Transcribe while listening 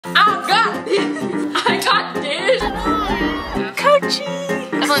got this. I got this. Coachy.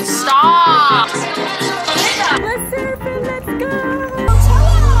 Evelyn, stop. Let's surf and let's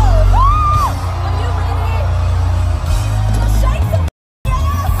go.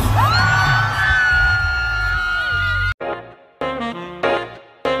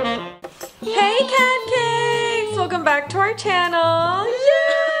 Hey cat cakes! Welcome back to our channel. Yay!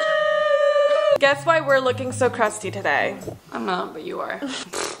 Guess why we're looking so crusty today? I'm not, but you are.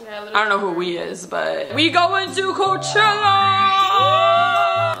 I don't know who we is, but we going to Coachella!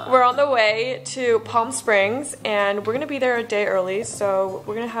 We're on the way to Palm Springs and we're gonna be there a day early, so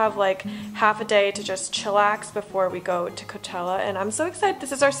we're gonna have like half a day to just chillax before we go to Coachella, and I'm so excited.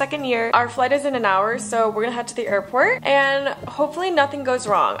 This is our second year. Our flight is in an hour, so we're gonna head to the airport and hopefully nothing goes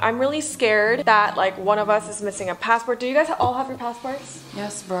wrong. I'm really scared that like one of us is missing a passport. Do you guys all have your passports?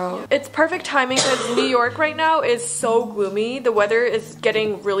 Yes, bro. It's perfect timing because New York right now is so gloomy. The weather is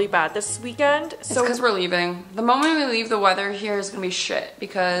getting really bad this weekend. It's because we're leaving. The moment we leave, the weather here is gonna be shit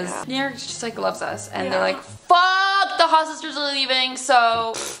because New York just like loves us, and they're like, fuck, the hot sisters are leaving,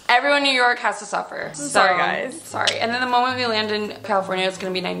 so everyone in New York has to suffer. Sorry, guys. Sorry. And then the moment we land in California, it's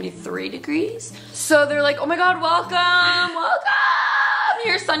gonna be 93 degrees. So they're like, oh my god, welcome, welcome.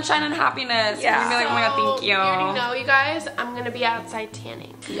 Here's sunshine and happiness. Yeah. You're gonna be like, oh my god, thank you. You already know, you guys, I'm gonna be outside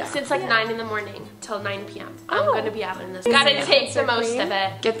tanning. Yeah. Since like 9 in the morning till 9 p.m. I'm Oh. gonna be out in this. Gotta take the most of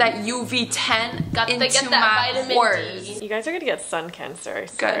it. Get that UV10 Got to into get that my vitamin pores. D. You guys are gonna get sun cancer, I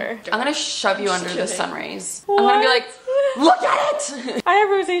swear. Good. I'm gonna shove you under the sun rays. What? I'm gonna be like, look at it! I have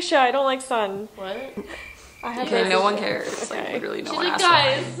rosacea. I don't like sun. What? I have Okay, rosacea. no one cares. Okay. Like, literally no She's one like,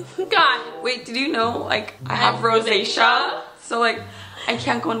 asks. guys. Wait, did you know, like, I have rosacea? So, like, I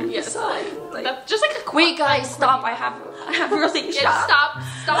can't go under the sun. Like, That's just like a wait, guys, stop. I have rosacea. Yeah,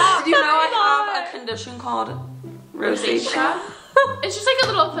 stop. Did you know I have a condition called rosacea? It's just like a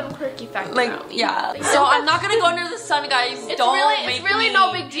little fun quirky fact. Like, yeah. So I'm not gonna go under the sun, guys. It's Don't really, make it's really me.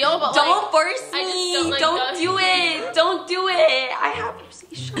 no big deal, but Don't like, force I just me. don't like Don't those. do it. Don't do it. I have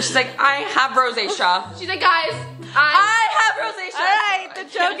rosacea. She's like, I have rosacea. she's like, guys, I have rosacea. Alright, the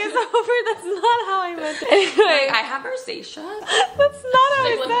joke is over. That's not how I meant it. Anyway, Like, I have rosacea. that's not how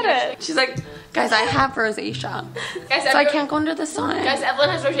I Like, said it. She's like, guys, I have rosacea. guys, So I can't go under the sun. Guys, Evelyn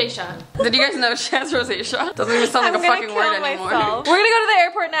has rosacea. Did you guys know she has rosacea? Doesn't even sound like I'm a gonna fucking kill word anymore. myself. We're gonna go to the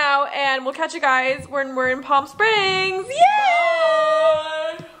airport now, and we'll catch you guys when we're in Palm Springs.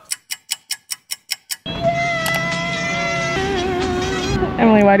 Yay!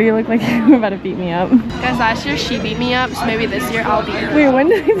 Emily, why do you look like you're about to beat me up? Guys, last year she beat me up, so maybe this year I'll beat her. Wait, when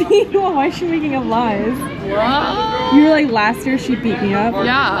did I beat you up? Why is she making up lies? What? You were like, last year she beat me up?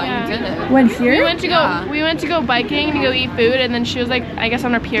 Yeah, you did it. When here? We went to go biking to go eat food, and then she was like, I guess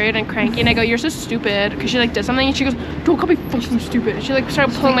on her period and cranky, and I go, you're so stupid, because she like did something, and she goes, don't call me fucking stupid. And she like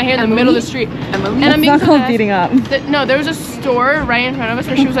started pulling my hair in the middle of the street. And I'm being not called beating up. No, there was a store right in front of us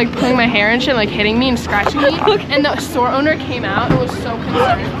where she was like pulling my hair and shit, like hitting me and scratching me. And the store owner came out and was so concerned.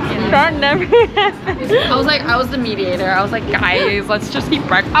 That never happened. I was the mediator. I was like, guys, let's just eat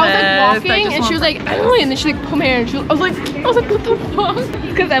breakfast. I was like walking, and she was like, Emily, and then she like pulled my hair, and I was like, what the fuck?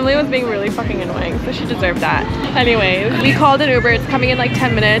 Because Emily was being really fucking annoying, so she deserved that. Anyways, we called an Uber. It's coming in like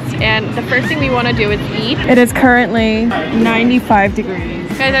 10 minutes, and the first thing we want to do is eat. It is currently 95 degrees.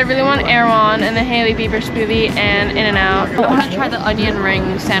 Guys, I really want Erewhon and the Hailey Bieber smoothie and In-N-Out. I want to try the onion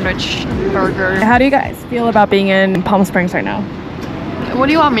ring sandwich burger. How do you guys feel about being in Palm Springs right now? What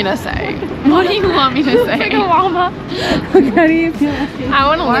do you want me to say? What do you want me to say? Like a llama. How do you feel? I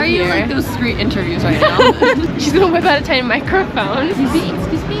want to live Why are you here. like those street interviews right now? She's gonna whip out a tiny microphone. Excuse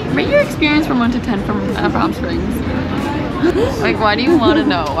me. Rate your experience from 1 to 10 from Palm Springs. Like, why do you want to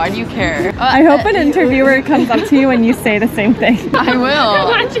know? Why do you care? I hope an interviewer comes up to you and you say the same thing. I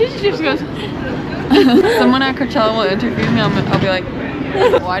will. She just goes, Someone at Coachella will interview me. I'll be like,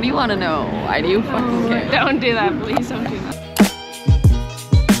 why do you want to know? Why do you fucking care? don't do that, please don't do that.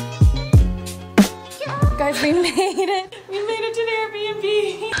 Guys, we made it. We made it to the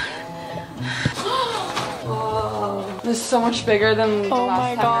Airbnb. Whoa. This is so much bigger than the Oh last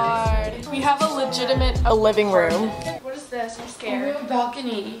my time. god. We have a legitimate living room. What is this? I'm We scared. have a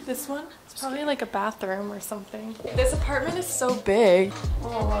balcony. This one? It's probably like a bathroom or something. This apartment is so big.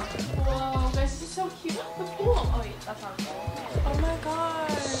 Whoa, guys, this is so cute. The pool. Oh wait, that's not cool. Oh my god.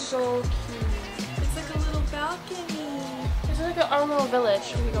 So cute. It's like a little balcony. It's like our little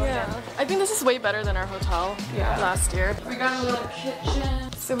village. We go Yeah. I think this is way better than our hotel last year. We got a little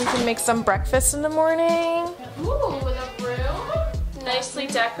kitchen. So we can make some breakfast in the morning. Ooh, with a room. nicely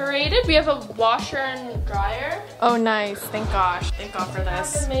decorated. We have a washer and dryer. Oh, nice. Thank gosh. Thank God for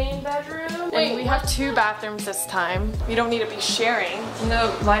this. The main bedroom. And we have 2 bathrooms this time. We don't need to be sharing.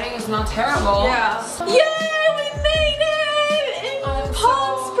 No, lighting is not terrible. Yeah. Yay! We made it! In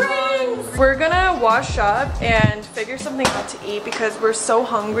Palm Springs! We're gonna wash up and figure something out to eat because we're so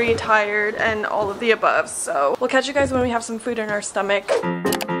hungry, tired, and all of the above. So we'll catch you guys when we have some food in our stomach.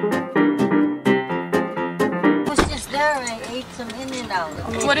 I ate some In-N-Out.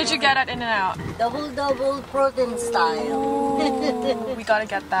 What did you get at In-N-Out? Double protein style. We gotta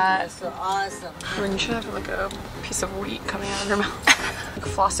get that. That's so awesome. When you should have like a piece of wheat coming out of your mouth. Like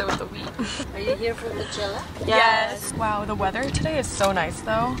floss it with the wheat. Are you here for Coachella? Yes. Wow, the weather today is so nice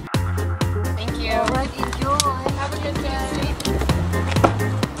though. Thank you. Alright, enjoy. Have a good day.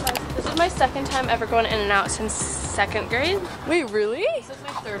 This is my second time ever going In-N-Out since 2nd grade. Wait, really? This is my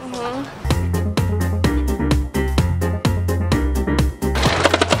 3rd one.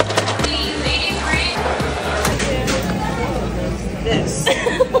 This.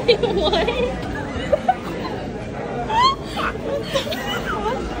 Wait, what?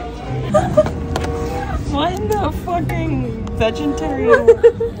 What in the fucking vegetarian?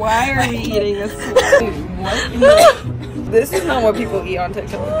 Why are we eating this? What? This is not what people eat on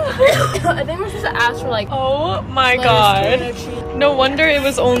TikTok. I think we're supposed to ask for like, Oh my god. No wonder it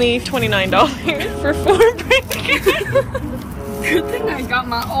was only $29 for 4 burgers. Good thing I got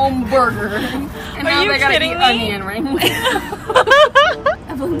my own burger. And now you I gotta kidding eat me? onion rings.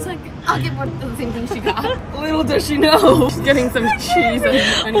 Evelyn's like, I'll get the same thing she got. Little does she know. She's getting some cheese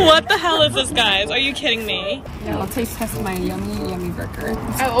and onion. What the hell is this, guys? Are you kidding me? Yeah, I'll taste test my yummy burger.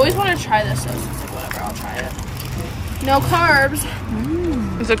 I always want to try this, so it's like whatever, I'll try it. No carbs.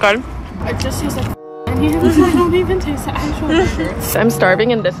 Is it good? It just tastes like onions. I don't even taste the actual burger. I'm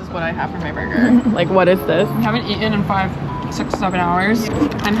starving and this is what I have for my burger. Like, what is this? I haven't eaten in 5, 6, 7 hours.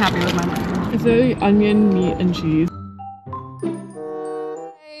 I'm happy with my burger. It's literally onion, meat, and cheese.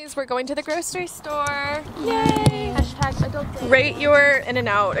 We're going to the grocery store. Yay! Hashtag adulting. Rate your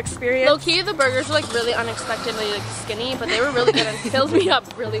In-N-Out experience. Low key, the burgers were like really unexpectedly like skinny, but they were really good and filled me up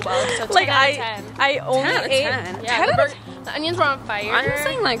really well. So 10 Like out of 10. I only 10 out of ate 10. Yeah, 10 the, out of the onions were on fire. I'm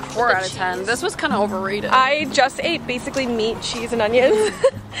saying like 4 out of 10. This was kind of overrated. I just ate basically meat, cheese, and onions.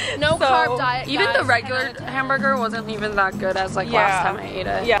 No So, carb diet. Even guys. the regular hamburger wasn't even that good as like Yeah. last time I ate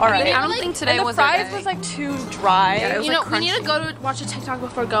it. Yeah, alright. I don't think today And the was fries a day. was like too dry. Yeah, it was You know, like we need to crunchy. go to watch a TikTok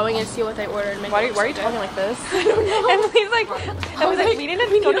before going and see what they ordered. And make Why it are you look talking like this? I don't know. Emily's like, I was like, we need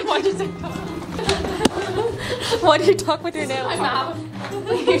to watch a TikTok. Why do you talk with your nails? my mouth.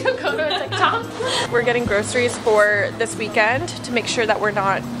 We need to go to a TikTok. We're getting groceries for this weekend to make sure that we're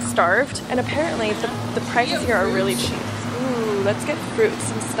not starved. And apparently the prices here are really cheap. Ooh, let's get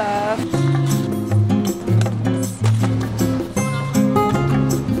fruits and stuff.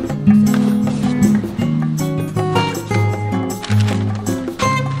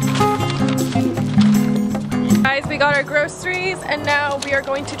 Guys, we got our groceries and now we are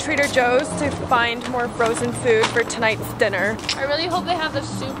going to Trader Joe's to find more frozen food for tonight's dinner. I really hope they have the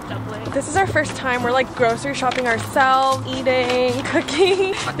soup dumpling. This is our first time. We're like grocery shopping ourselves, eating,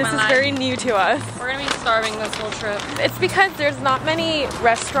 cooking. This is life. very new to us. We're gonna be starving this whole trip. It's because there's not many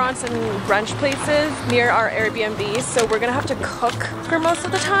restaurants and brunch places near our Airbnb, so we're gonna have to cook for most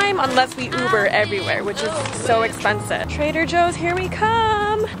of the time unless we Uber everywhere, which is so expensive. Trader Joe's, here we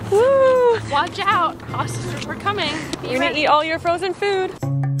come. Woo! Watch out, hostages are coming. We're gonna eat all your frozen food.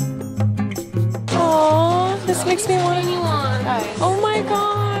 Aww, this makes me want to. Oh my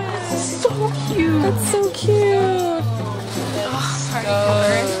god, so cute. That's so cute.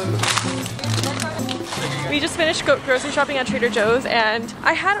 We just finished grocery shopping at Trader Joe's and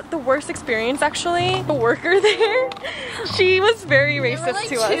I had the worst experience actually. The worker there, she was very racist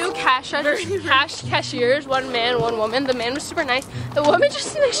to Two us. cashiers, one man, one woman. The man was super nice. The woman just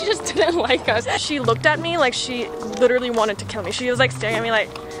seemed like she just didn't like us. She looked at me like she literally wanted to kill me. She was like staring at me like,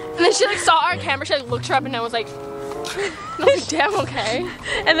 And then she like saw our camera, she like looked her up and I was like, damn, okay.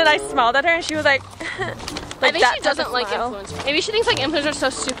 and then I smiled at her and she was like, I think that she type of doesn't like smile. influencers. Maybe she thinks like influencers are so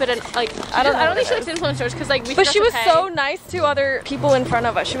stupid and like I don't think she likes influencers because like we But should she have was to pay. so nice to other people in front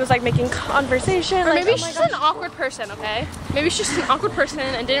of us. She was like making conversation. Or like, maybe oh my she's gosh. an awkward person, okay? Maybe she's just an awkward person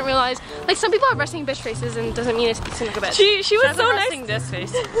and didn't realize like some people have resting bitch faces and doesn't mean it seem like a bitch. She was so nice. this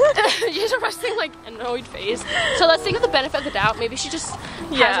face. She has a resting like annoyed face. So let's think of the benefit of the doubt. Maybe she just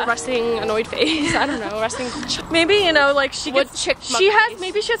has Yeah. a resting annoyed face. I don't know, resting. Maybe, you know, like she Wood gets, chick mug she has, face.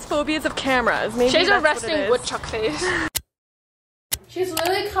 maybe she has phobias of cameras. Maybe She has a that's what resting it is. woodchuck face. She's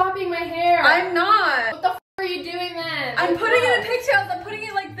literally copying my hair. I'm not. What the f are you doing then? I'm putting it in pigtails. I'm putting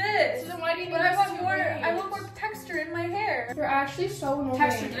it like this. Then why do you But I want more texture in my hair. Your actually so annoying.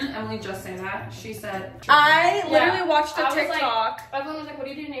 Texture, didn't Emily just say that? She said. I literally watched a I was TikTok. Like, Evelyn was like, what are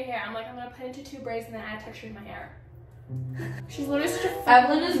you doing in your hair? I'm like, I'm gonna put it into 2 braids and then add texture in my hair. She's literally such a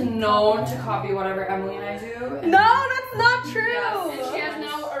Evelyn is known to copy whatever Emily and I do. No, that's not true. Yes. And she has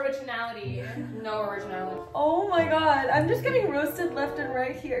no originality. No originality. Oh my god, I'm just getting roasted left and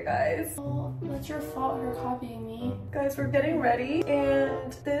right here, guys. Well, that's your fault for copying me. Guys, we're getting ready,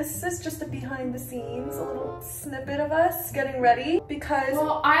 and this is just a behind the scenes, a little snippet of us getting ready because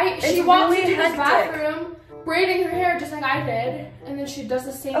She walks really into this hectic. bathroom braiding her hair just like I did, and then she does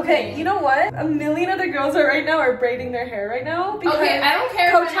the same thing. Okay, you know what? A million other girls are braiding their hair right now because okay, I don't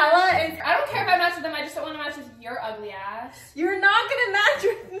care. Coachella is. I don't care if I match with them. I just don't want to match with your ugly ass. You're not gonna match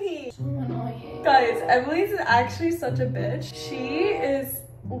with me. So annoying. Guys, Emily's actually such a bitch. She is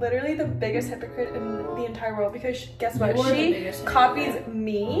literally the biggest hypocrite in the entire world because guess what? You're the She biggest copies hypocrite.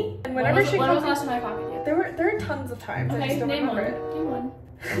 me, and When whenever was she the last copies, time I copied you? there are tons of times. I Okay, just don't name remember one. it. Name one.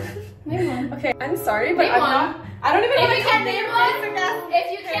 Name one. Okay, I'm sorry, but Name I'm one. not. I don't even If know you can't name one,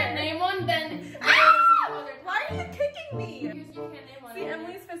 if you can't name one, then why are you kicking me? because you can't name one. See,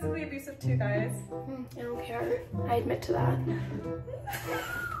 Emily's physically abusive too, guys. I don't care. I admit to that.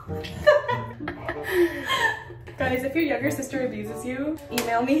 Guys, if your younger sister abuses you,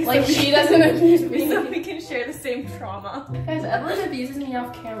 email me. Like so she doesn't abuse me. so we can share the same trauma. Guys, Evelyn abuses me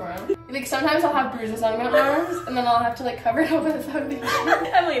off camera. Like sometimes I'll have bruises on my arms, and then I'll have to like cover it up with a foundation.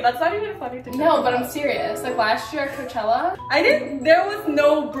 Emily, that's not even funny to No, joke but about. I'm serious. Like last year at Coachella, there was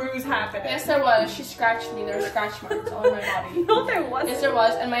no bruise happening. yes there was. She scratched me. There were scratch marks all over my body. No, there wasn't. Yes, there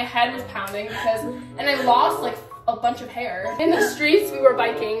was, and my head was pounding and I lost like a bunch of hair. In the streets, we were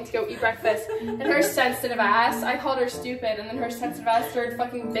biking to go eat breakfast, and her sensitive ass, I called her stupid, and then her sensitive ass started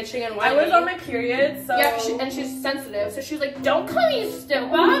fucking bitching and whining. I was on my period, so... Yeah, and she's sensitive, so she was like, don't call me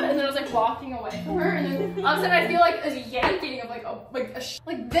stupid, and then I was like walking away from her, and then all of a sudden I feel like a yanking of like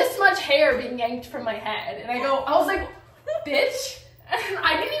this much hair being yanked from my head, and I was like, bitch.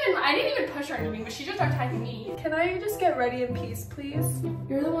 I didn't even push her or anything, but she just started attacking me. Can I just get ready in peace, please?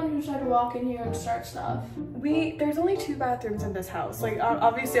 You're the one who tried to walk in here and start stuff. There's only 2 bathrooms in this house. Like,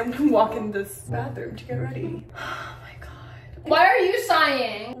 obviously I'm gonna walk in this bathroom to get ready. Oh my god. Why are you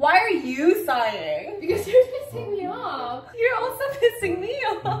sighing? Why are you sighing? Because you're pissing me off. You're also pissing me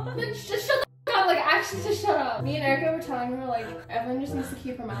off. Then just shut the fuck up, like actually just shut up. Me and Erica were telling her like, Evelyn just needs to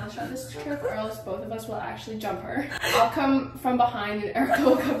keep her mouth shut this trip or else both of us will actually jump her. I'll come from behind and Erica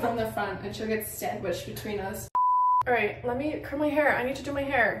will come from the front and she'll get sandwiched between us. Alright, let me curl my hair. I need to do my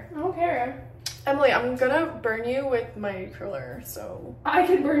hair. I don't care. Emily, I'm gonna burn you with my curler, so... I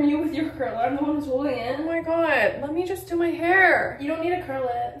can burn you with your curler. I'm the one who's holding Oh it. my god, let me just do my hair. You don't need to curl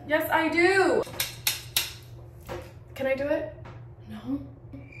it. Yes, I do. Can I do it? No.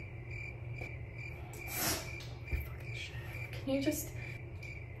 Can you just...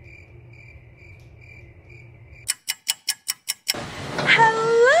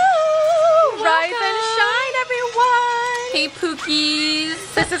 Hello! Rise and shine, everyone! Hey,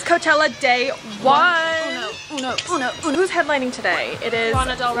 Pookies. This is Coachella day 1. Uno. Who's headlining today? It is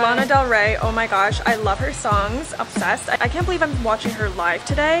Lana Del Rey. Lana Del Rey. Oh my gosh, I love her songs. Obsessed. I can't believe I'm watching her live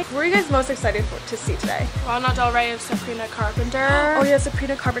today. What are you guys most excited to see today? Lana Del Rey is Sabrina Carpenter. Oh yeah,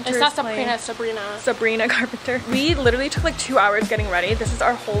 Sabrina Carpenter. It's is not playing. Sabrina, it's Sabrina. Sabrina Carpenter. We literally took like 2 hours getting ready. This is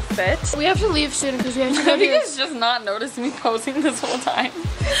our whole fit. We have to leave soon because we have to go Have you to guys just not noticed me posing this whole time?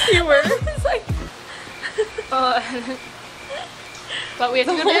 You were. It's like but we have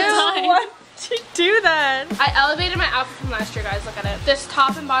to go to Why did you do that? I elevated my outfit from last year, guys. Look at it. This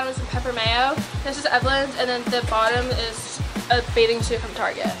top and bottom is in pepper mayo. This is Evelyn's, and then the bottom is a bathing suit from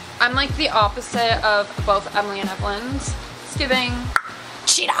Target. I'm like the opposite of both Emily and Evelyn's. It's giving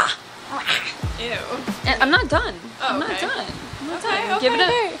cheetah. Ew. And I'm not done. I'm not okay. done. I'm not Okay, done.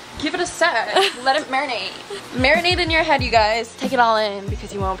 okay. Give it a sec. Let it marinate. Marinate in your head, you guys. Take it all in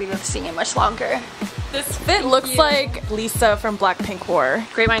because you won't be seeing it much longer. This fit looks like Lisa from Blackpink wore.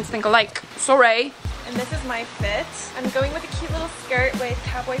 Great minds think alike. Sorry. And this is my fit. I'm going with a cute little skirt with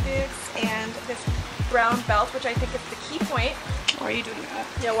cowboy boots and this brown belt, which I think is the key point. Why are you doing that?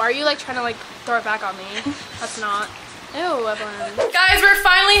 Yeah, why are you like trying to like throw it back on me? That's not. Ew, Evelyn. Guys, we're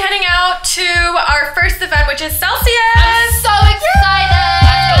finally heading out to our first event, which is Celsius. I'm so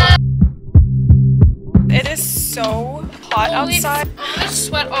excited! It is so hot outside. I'm gonna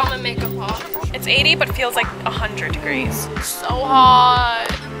sweat all my makeup off. It's 80, but feels like 100 degrees. So hot.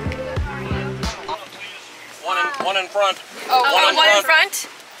 One in front. Oh, one in front.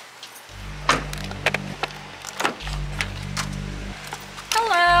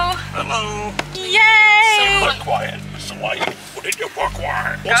 Hello. Hello. Yay! So quiet. So why you? What did you for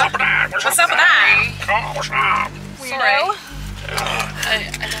quiet? What's up with that? What's up with that? What's up? Weirdo.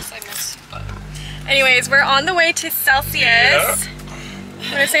 I guess I missed. But anyways, we're on the way to Celsius. Yeah.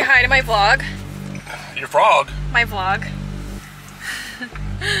 I'm gonna say hi to my vlog. Your frog. My vlog.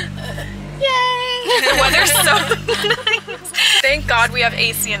 Yay! The weather's so nice. Thank God we have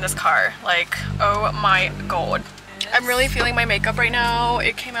AC in this car. Like, oh my God. I'm really feeling my makeup right now.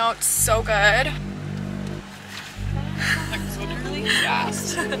 It came out so good.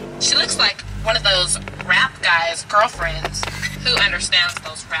 She looks like one of those rap guys' girlfriends who understands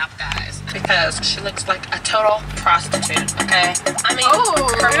those rap guys because she looks like a total prostitute, okay? I mean,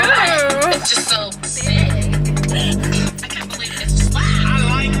 her life is just so big. I can't believe it's just wow. I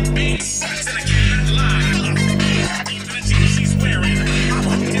like bass and I can't lie. Even the jeans she's wearing, I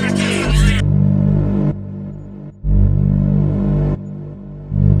walked in a cage.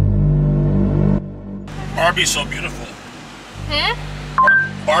 Barbie's so beautiful.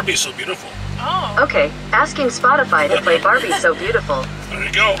 Barbie's so beautiful. Oh. Okay, asking Spotify to play Barbie So Beautiful. There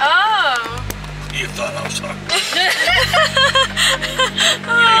you go. Oh. You thought I was talking. You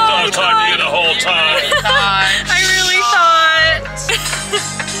thought I was talking to you the whole time. I really thought.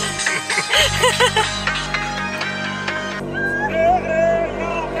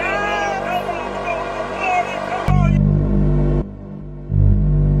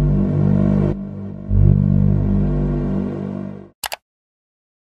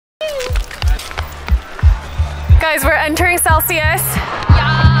 Guys, we're entering Celsius.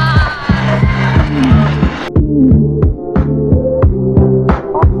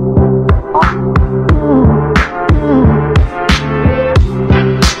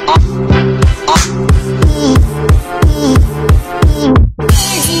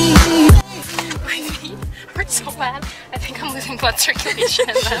 Blood circulation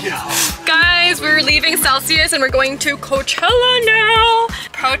in them. Guys, we're leaving Celsius and we're going to Coachella now.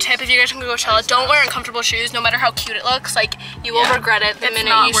 Pro tip, if you guys can go to Coachella, don't wear uncomfortable shoes no matter how cute it looks. Like, you will regret it the minute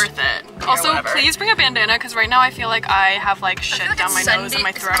you... It's not worth it. Also, please bring a bandana because right now I feel like I have like shit down my nose and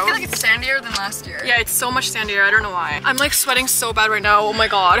my throat. I feel like it's sandier than last year. Yeah, it's so much sandier. I don't know why. I'm like sweating so bad right now. Oh my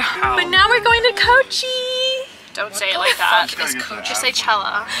God. But now we're going to Coachella. Don't say it like that. Just say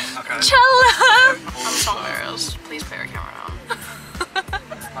Chella. Okay. Chella! I'm so embarrassed. Please play our camera now.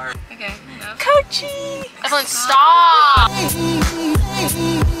 Okay. Enough. Coachy! Evelyn, stop!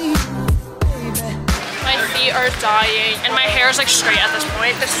 My feet are dying, and my hair is like straight at this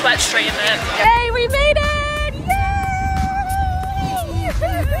point. The sweat straightened it. Hey, we made it! Yay!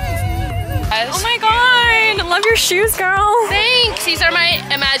 Oh my God! Love your shoes, girl. Thanks. These are my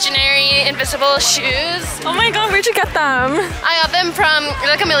imaginary invisible shoes. Oh my God, where'd you get them? I got them from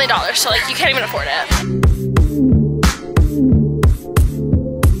like $1 million, so like you can't even afford it.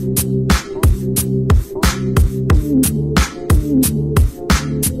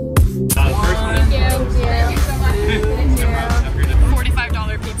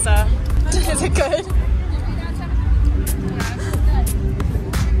 $45 pizza. Is it good?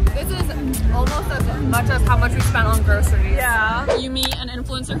 This is almost as much as how much we spent on groceries. Yeah. You meet an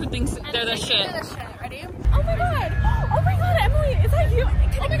influencer who thinks they're the shit. Ready? Oh my God! Oh my God, Emily, is that you?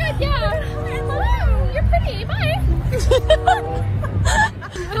 Oh my God, yeah! Hello! You're pretty, bye!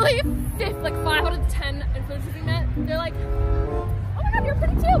 Literally, like 5 out of 10 influencers we met, they're like, oh my God, you're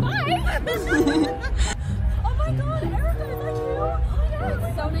pretty too, bye! Oh my God, Erica, is that you? Oh my God,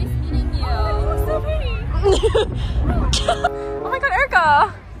 it's so nice meeting you. Oh, you're so pretty. Oh my God,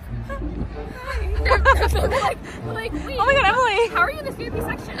 Erica! They're like, wait. Oh my God, Emily! How are you in this VIP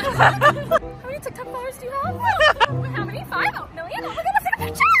section? How many TikTok followers do you have? How many? 5 million? Oh my God, let's take a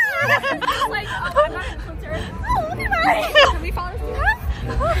picture! Like, oh, I'm not an influencer. Oh, look at that! How many followers do you have?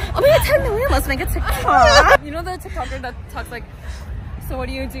 Oh my God, 10 million, let's make a TikTok. You know the TikToker that talks like, so what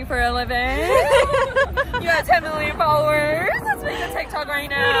do you do for a living? You have 10 million followers. Let's make a TikTok right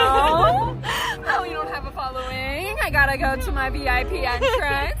now. Oh, you don't have a following. I gotta go to my VIP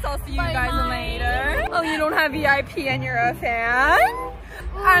entrance. I'll see you guys later. Oh, you don't have VIP and you're a fan?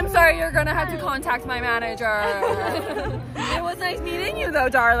 I'm sorry, you're gonna have to contact my manager. It was nice meeting you though,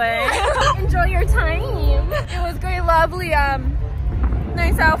 darling. Enjoy your time. It was great, lovely,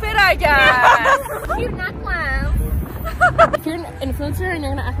 nice outfit, I guess. Cute necklace. If you're an influencer and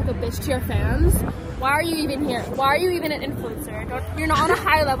you're gonna act like a bitch to your fans, why are you even here? Why are you even an influencer? You're not on a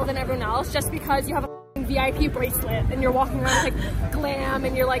higher level than everyone else just because you have a VIP bracelet and you're walking around with like glam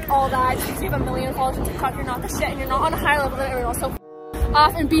and you're like all that. Just because you have 1 million followers on TikTok, you're not the shit and you're not on a higher level than everyone else. So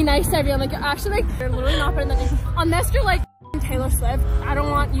off and be nice to everyone. Like, you're actually like, you're literally not better than anyone. Unless you're like Taylor Swift, I don't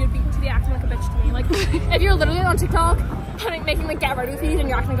want you to be acting like a bitch to me. Like, if you're literally on TikTok making like get ready with you and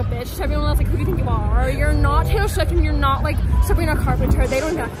you're acting like a bitch to everyone else, like, who do you think you are? You're not Taylor Swift and you're not like Sabrina Carpenter. They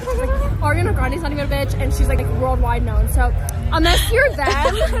don't act like Ariana Grande's not even a bitch and she's like worldwide known. So unless you're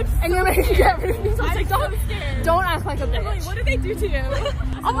them and you're making get ready with you on TikTok, don't act like a bitch. Emily, what did they do to you?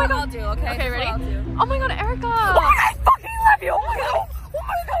 Oh my god. I'll do, okay? Okay, ready? Oh my god, Erica. Oh my god, I fucking love you. Oh my god. Oh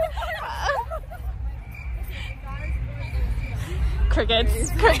my god.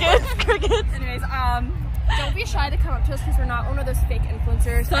 Crickets. Anyways, don't be shy to come up to us because we're not one of those fake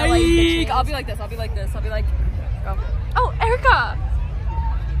influencers. Like, I'll be like this. I'll be like, go. Oh, Erica!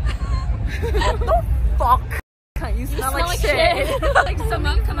 What the fuck? You smell like shit. Like,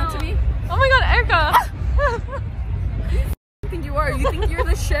 someone come up to me. Oh my god, Erica! Who do you think you are? You think you're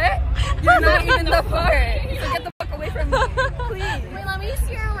the shit? You're not even the part. So get the fuck away from me, please. Wait, let me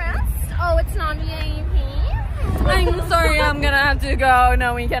see your wrist. Oh, it's not VIP. I'm sorry, I'm gonna have to go.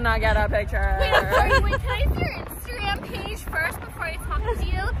 No, we cannot get a picture. Wait, I'm sorry. Wait, can I see your Instagram page first before I talk to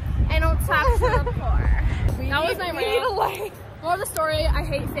you? And don't talk to the poor. That was my rant. Moral of the story, I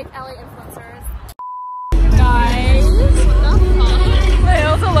hate fake LA influencers. Guys, wait,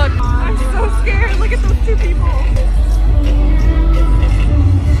 also look. I'm so scared. Look at those two people.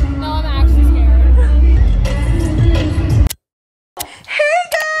 No, I'm actually scared. Hey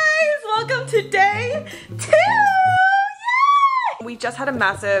guys, welcome to day 2. Yay! We just had a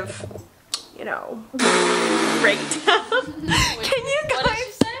massive, you know, breakdown. Can you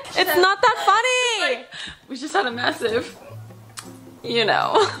guys? It's not that funny. We just had a massive, you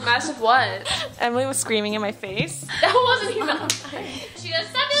know. Massive what? Emily was screaming in my face. That wasn't even funny. She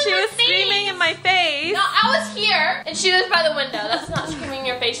was Screaming in my face. No, I was here and she was by the window. That's not screaming in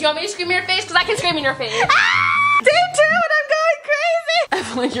your face. You want me to scream in your face? Because I can scream in your face. Day 2 and I'm going crazy.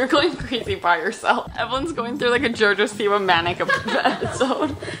 Evelyn, you're going crazy by yourself. Evelyn's going through like a JoJo Siwa manic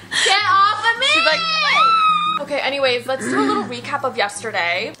episode. Get off of me! She's like, Okay, anyways, let's do a little recap of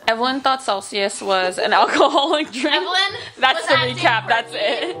yesterday. Evelyn thought Celsius was an alcoholic drink. Evelyn That's was the acting recap, that's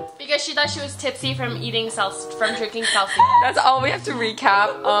crazy it. Because she thought she was tipsy from drinking Celsius. That's all we have to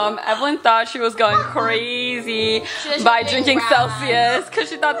recap. Evelyn thought she was going crazy by drinking Celsius because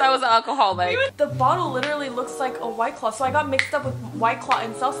she thought that was alcoholic. The bottle literally looks like a White Claw, so I got mixed up with White Claw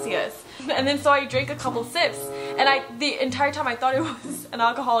and Celsius. And then so I drank a couple sips, and the entire time I thought it was an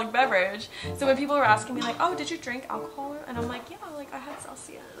alcoholic beverage. So when people were asking me like, oh, did you drink alcohol? And I'm like, yeah, like I had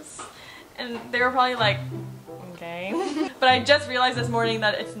Celsius. And they were probably like, okay. But I just realized this morning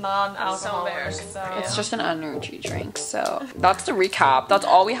that it's non-alcoholic. So it's just an energy drink. So that's the recap. That's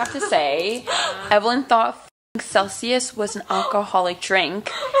all we have to say. Evelyn thought Celsius was an alcoholic drink,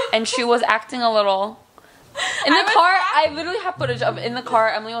 and she was acting a little. In the car, I literally have footage of in the car.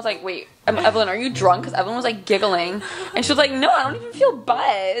 Emily was like, wait, Evelyn, are you drunk? Because Evelyn was like giggling. And she was like, no, I don't even feel buzzed.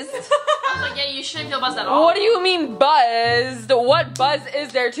 I was like, yeah, you shouldn't feel buzzed at all. What do you mean buzzed? What buzz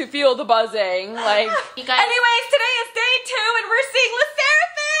is there to feel the buzzing? Like, you guys. Anyways, today is day 2 and we're seeing Le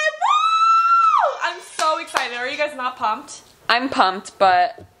Seraphim. Woo! I'm so excited. Are you guys not pumped? I'm pumped,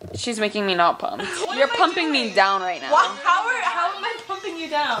 but she's making me not pumped. You're pumping me down right now. What? How am I pumping you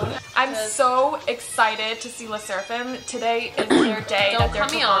down? I'm so excited to see Le Seraphim. Today is their day that they're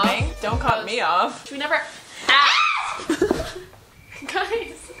performing. Don't cut me off. We never.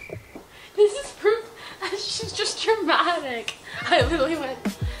 Guys, this is proof that she's just dramatic. I literally went.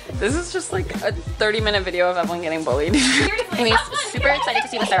 This is just like a 30-minute video of Evelyn getting bullied. Anyways, super excited to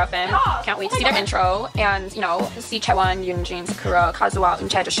see Le Seraphim. Can't wait to see their intro and, you know, see Chaewon, Yoonjin, Sakura, Kazuha,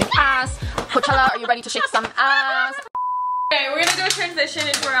 Eunchae to shake ass. Coachella, are you ready to shake some ass? Okay, we're gonna do a transition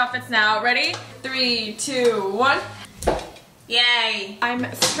into our outfits now. Ready? 3, 2, 1. Yay!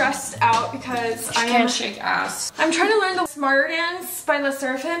 I'm stressed out because I can't shake ass. I'm trying to learn the Smarter Dance by Le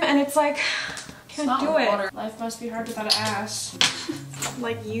Seraphim and it's like, can't do it. Life must be hard without an ass.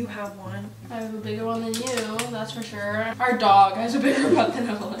 Like you have one. I have a bigger one than you, that's for sure. Our dog has a bigger butt than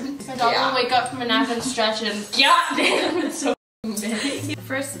Evelyn. My dog will wake up from a nap and stretch and goddamn, it's so big.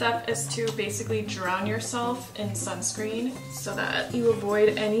 First step is to basically drown yourself in sunscreen so that you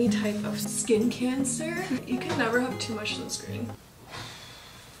avoid any type of skin cancer. You can never have too much sunscreen.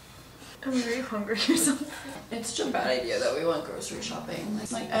 I'm very hungry or something. It's such a bad idea that we went grocery shopping.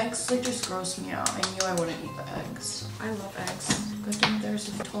 Like eggs like just gross me out. I knew I wouldn't eat the eggs. I love eggs. Good thing there's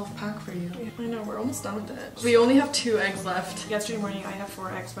a 12 pack for you. I know, we're almost done with it. We only have 2 eggs left. Yesterday morning I had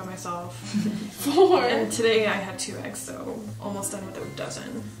 4 eggs by myself. 4? And today I had 2 eggs, so almost done with a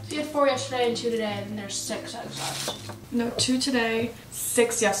dozen. So you had 4 yesterday and 2 today, and there's 6 eggs left. No, 2 today,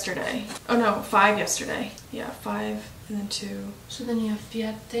 6 yesterday. Oh no, 5 yesterday. Yeah, 5 and then 2. So then you have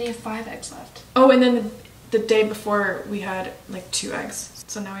 5 eggs left. Oh, and then The day before we had like 2 eggs,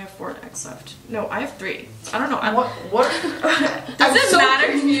 so now we have 4 eggs left. No, I have 3. I don't know. What? I'm so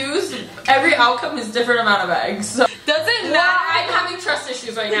confused. Every outcome is different amount of eggs. So. Doesn't matter. I'm having trust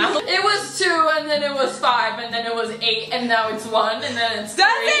issues right now. It was 2, and then it was 5, and then it was 8, and now it's 1, and then it's 3.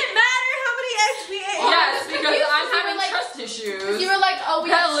 Doesn't matter how many eggs we ate. Yes, because I'm having trust issues. You were like, oh, we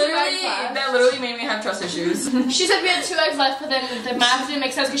have 2 eggs left. That literally made me have trust issues. She said we had 2 eggs left, but then the math didn't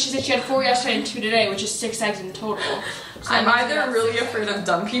make sense because she said she had 4 yesterday and 2 today, which is 6 eggs in total. So I'm either really afraid of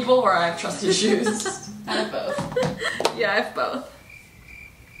dumb people or I have trust issues. I have both. Yeah, I have both.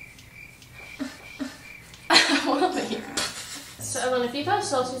 What up here? So Evelyn, if you thought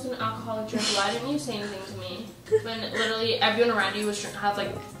Celsius was an alcoholic drink, why didn't you say anything to me? When literally everyone around you was have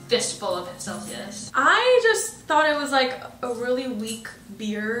like fistful of Celsius. I just thought it was like a really weak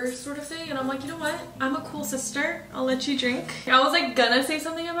beer sort of thing, and I'm like, you know what? I'm a cool sister. I'll let you drink. I was like gonna say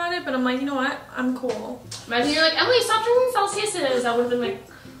something about it, but I'm like, you know what? I'm cool. Imagine you're like, Emily, stop drinking Celsiuses. I would have been like,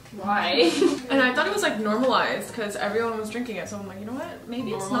 why? And I thought it was like normalized because everyone was drinking it, so I'm like, you know what?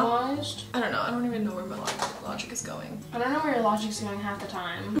 Maybe it's normalized? I don't know. I don't even know where my logic is going. I don't know where your logic's going half the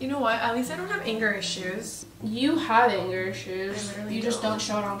time. You know what? At least I don't have anger issues. You have anger issues. You just don't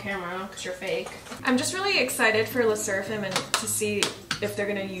show it on camera because you're fake. I'm just really excited for Le Seraphim and to see if they're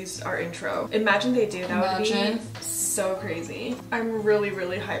gonna use our intro. Imagine they do. That would be so crazy. I'm really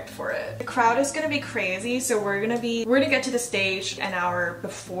hyped for it. The crowd is gonna be crazy, so we're gonna get to the stage an hour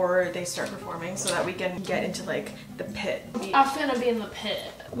before they start performing so that we can get into like the pit. I'm gonna be in the pit.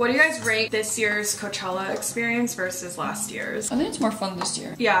 What do you guys rate this year's Coachella experience versus last year's? I think it's more fun this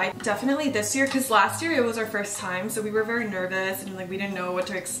year. Yeah, definitely this year, because last year it was our first time, so we were very nervous and like we didn't know what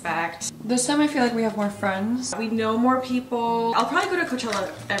to expect. This time I feel like we have more friends. We know more people. I'll probably go to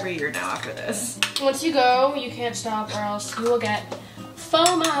Coachella every year now after this. Once you go, you can't stop or else you will get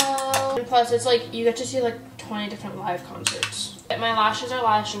FOMO. And plus, it's like you get to see like 20 different live concerts. My lashes are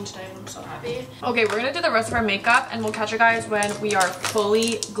lashing today and I'm so happy. Okay, we're gonna do the rest of our makeup and we'll catch you guys when we are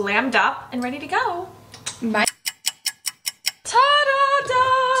fully glammed up and ready to go. Bye.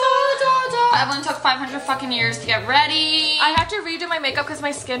 Evelyn took 500 fucking years to get ready. I had to redo my makeup because my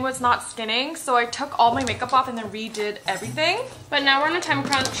skin was not skinning, so I took all my makeup off and then redid everything. But now we're on a time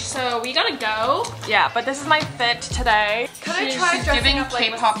crunch, so we gotta go. Yeah, but this is my fit today. Can I try she's dressing giving up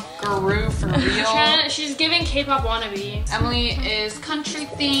like K-pop guru for real. She's giving K-pop wannabe. Emily is country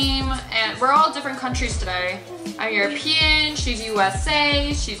theme, and we're all different countries today. I'm European, she's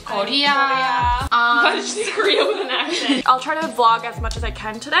USA, she's Korea. But she's Korea with an accent. I'll try to vlog as much as I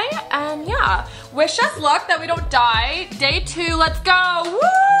can today, and yeah, wish us luck that we don't die. Day 2, let's go! Woo!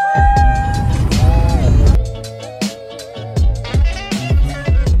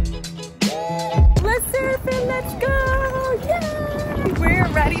 Let's surf and let's go! Yeah! We're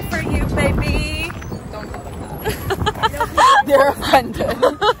ready for you, baby. Don't call them that. They're offended.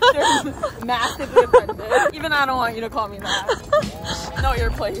 They're massively offended. Even I don't want you to call me that. Know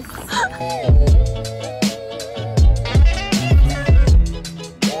your place.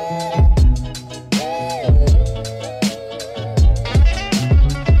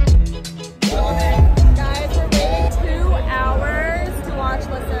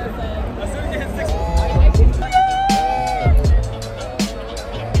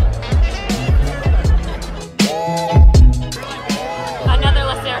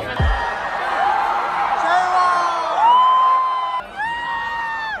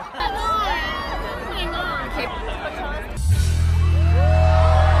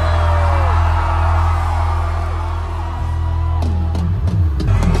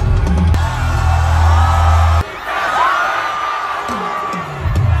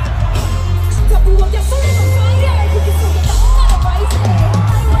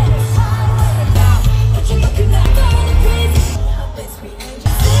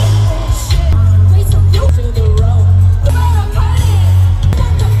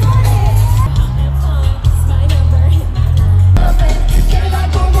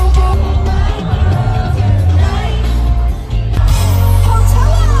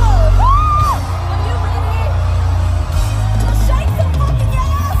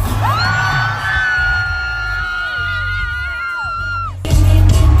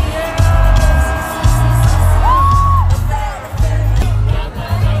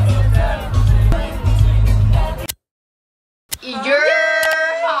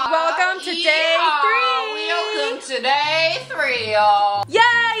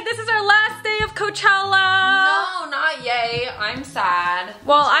 Yay! This is our last day of Coachella! No, not yay. I'm sad.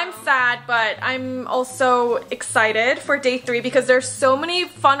 Well, I'm sad, but I'm also excited for day 3 because there's so many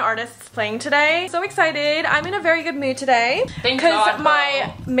fun artists playing today. So excited. I'm in a very good mood today. Thank God, because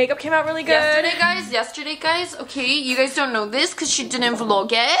my makeup came out really good. Yesterday guys, okay, you guys don't know this because she didn't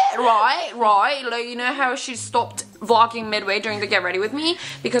vlog it, right? Like, you know how she stopped vlogging midway during the get ready with me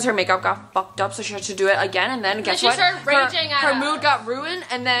because her makeup got fucked up, so she had to do it again, and then guess what? Her mood got ruined,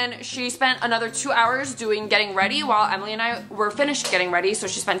 and then she spent another 2 hours doing getting ready while Emily and I were finished getting ready. So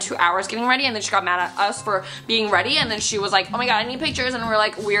she spent 2 hours getting ready, and then she got mad at us for being ready, and then she was like, oh my god, I need pictures, and we're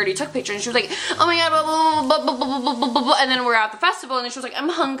like, we already took pictures, and she was like, oh my god, blah, blah, blah, blah, blah, blah, blah, blah. And then we're at the festival, and then she was like, I'm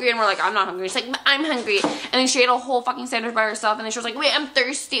hungry, and we're like, I'm not hungry. She's like, I'm hungry, and then she ate a whole fucking sandwich by herself, and then she was like, wait, I'm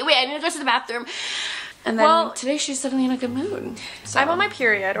thirsty, wait, I need to go to the bathroom. And then today she's suddenly in a good mood. So. I'm on my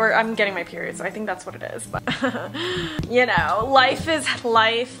period, or I'm getting my period, so I think that's what it is. But you know, life is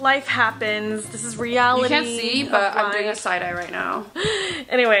life. Life happens. This is reality. You can't see, but I'm doing a side eye right now.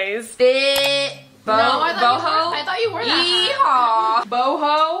 Anyways, I thought you wore that.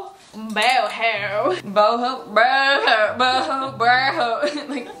 Boho.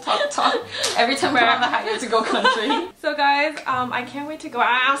 Like talk. Every time we're on the hat, you have to go country. So guys, I can't wait to go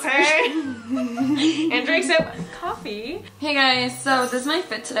outside and drink some coffee. Hey guys, so this is my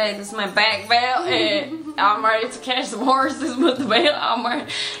fit today. This is my back veil, and I'm ready to catch some horses with the veil on my,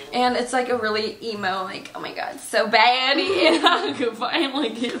 and it's like a really emo, like, oh my god, so bad, and I could finally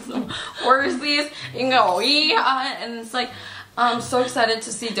get some horses and go yeehaw, and it's like, I'm so excited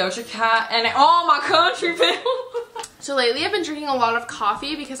to see Doja Cat and all my country people. So lately I've been drinking a lot of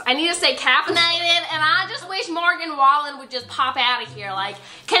coffee because I need to stay caffeinated, and I just wish Morgan Wallen would just pop out of here. Like,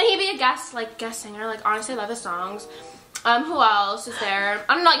 can he be a guest singer? Like, honestly, I love his songs. Who else is there?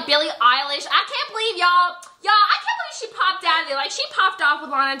 I don't know, like Billie Eilish. I can't believe y'all, I can't believe she popped out of there. Like, she popped off with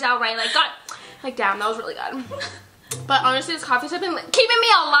Lana Del Rey. Like, damn, that was really good. But honestly, this coffee's been keeping me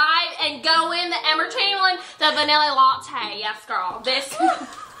alive and going. The Ember Chamberlain, the vanilla latte. Yes, girl. This.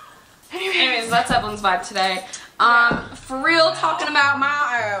 Anyways, that's Evelyn's vibe today. For real, talking about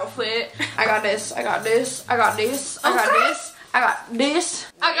my outfit. I got this. I got this. I got this. I got this. I got this.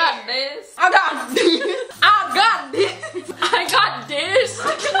 I got this. I got this. I got this. I got this. I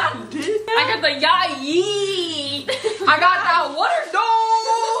got this. I got the yay. I got that water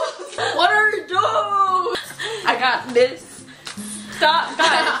dog. I got this. Stop,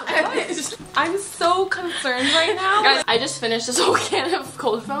 guys. I'm so concerned right now. Guys, I just finished this whole can of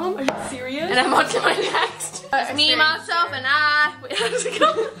cold foam. Are you serious? And I'm on to my next. Me, myself, and I. Wait, how's it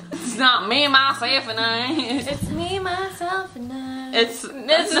go? It's not me, myself, and I. It's me, myself, and I. It's not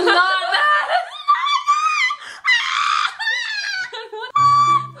that.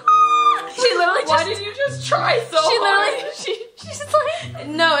 She literally Why did you just try so hard? She's like,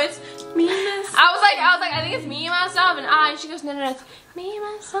 no, it's me, myself. I was like, I think it's me, myself, and I. And she goes, no, it's me,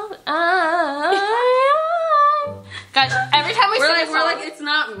 myself, and I. Guys, every time we're like, it's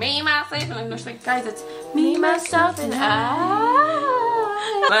not me, myself, and I'm just like, guys, it's me, myself, and I.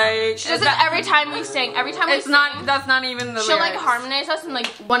 Like, she does it every time we sing. Every time we sing. That's not even the She'll lyrics. like harmonize us and like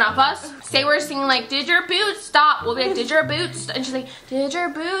one up us. Say we're singing like, did your boots stop? We'll be like, did your boots? And she's like, did your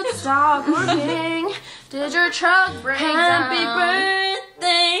boots stop working? Did your truck break down? Happy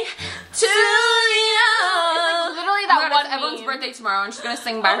birthday to you. It's literally that one. It's Evelyn's birthday tomorrow, and she's gonna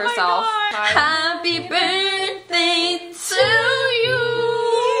sing by herself. Happy birthday to you.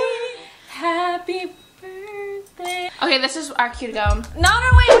 Happy birthday. Okay, this is our cue to go. No,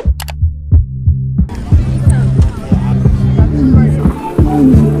 wait.